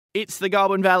It's the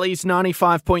Goulburn Valley's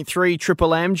 95.3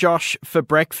 Triple M, Josh, for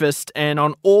breakfast. And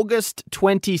on August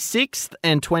 26th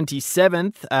and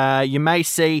 27th, you may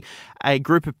see a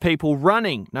group of people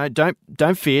running. No, don't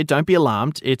fear, don't be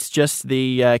alarmed. It's just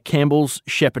the Campbell's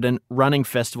Shepparton Running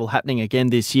Festival happening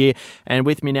again this year. And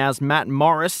with me now is Matt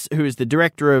Morris, who is the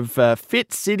director of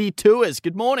Fit City Tours.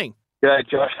 Good morning. G'day,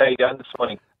 Josh. How you going this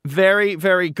morning? Very,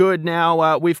 very good.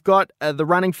 Now, we've got the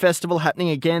running festival happening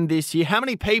again this year. How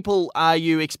many people are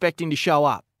you expecting to show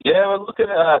up? Yeah, we're looking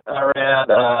at around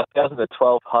 1,000 to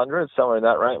 1,200, somewhere in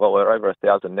that range. Well, we're over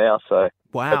 1,000 now, so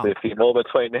wow, there'll be a few more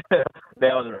between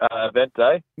now and event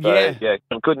day. So, yeah,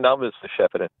 some good numbers for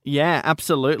Shepparton. Yeah,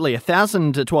 absolutely.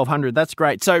 1,000 to 1,200, that's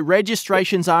great. So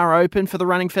registrations are open for the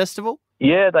running festival?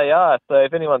 Yeah, they are. So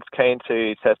if anyone's keen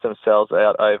to test themselves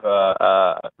out over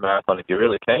a marathon, if you're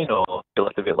really keen, or you're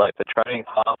left a bit late for training,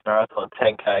 half marathon,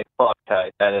 10K, 5K,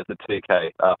 and there's a 2K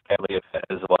family event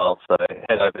as well. So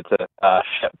head over to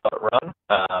Shepparton Run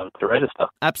to register.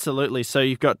 Absolutely. So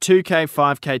you've got 2K,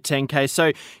 5K, 10K.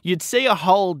 So you'd see a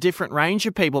whole different range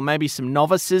of people, maybe some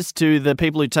novices to the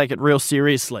people who take it real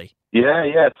seriously.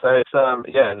 Yeah. So it's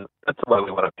and that's the way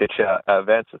we want to pitch our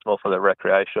events. It's more for the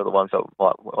recreational, the ones that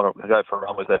might want to go for a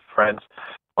run with their friends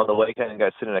on the weekend and go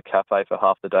sit in a cafe for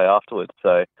half the day afterwards.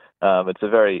 So it's a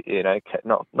very,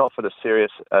 not for the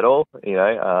serious at all,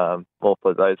 more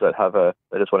for those that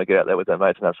they just want to get out there with their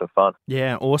mates and have some fun.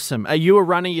 Yeah, awesome. Are you a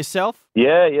runner yourself?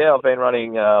 Yeah, I've been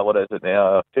running, what is it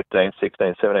now, 15,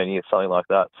 16, 17 years, something like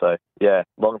that. So, yeah,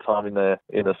 long time in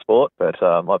the sport, but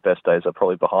my best days are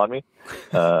probably behind me.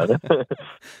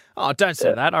 Oh, don't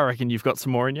say that. I reckon you've got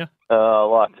some more in you. I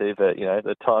like to, but,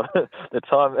 the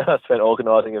time I spent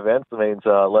organising events means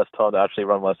less time to actually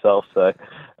run myself. So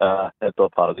that's all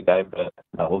part of the game, but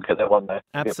we'll get there one day.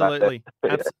 Absolutely.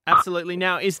 Absolutely.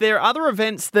 Now, is there other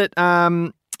events that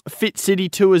Fit City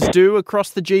Tours do across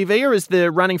the GV, or is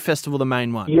the running festival the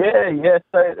main one? Yeah.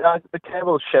 So the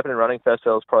Campbell's Shepparton Running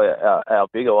Festival is probably our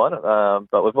bigger one,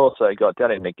 but we've also got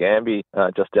down in Nagambie,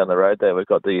 just down the road there, we've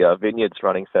got the Vineyards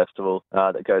Running Festival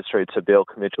that goes through to Bilk,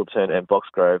 Mitchelton and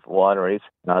Boxgrove wineries.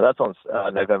 That's on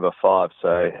November 5,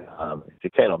 so if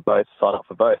you're keen on both, sign up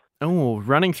for both. Oh,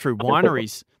 running through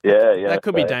wineries. Yeah. That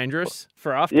could be dangerous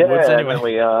for afterwards anyway.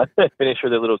 And then we finish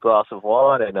with a little glass of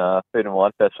wine and Food and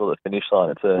Wine Festival at the finish line.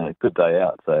 It's a good day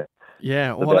out. So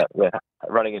yeah, we're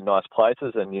running in nice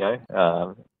places and,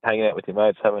 hanging out with your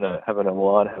mates, having a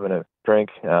wine, having a drink,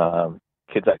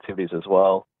 kids' activities as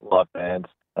well, live bands.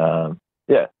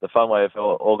 The fun way of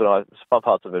organising, fun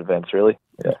parts of events, really.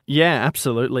 Yeah,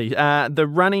 absolutely.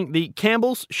 The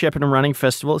Campbell's Shepparton Running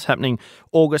Festival is happening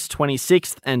August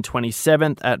 26th and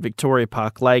 27th at Victoria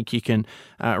Park Lake. You can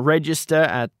register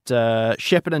at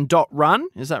shepparton.run.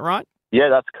 Is that right? Yeah,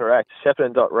 that's correct.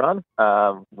 Shepparton.run.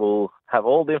 We'll have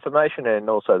all the information, and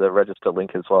also the register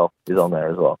link as well is on there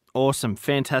as well. Awesome.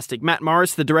 Fantastic. Matt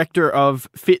Morris, the director of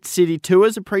Fit City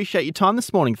Tours. Appreciate your time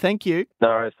this morning. Thank you. No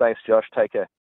worries. Thanks, Josh. Take care.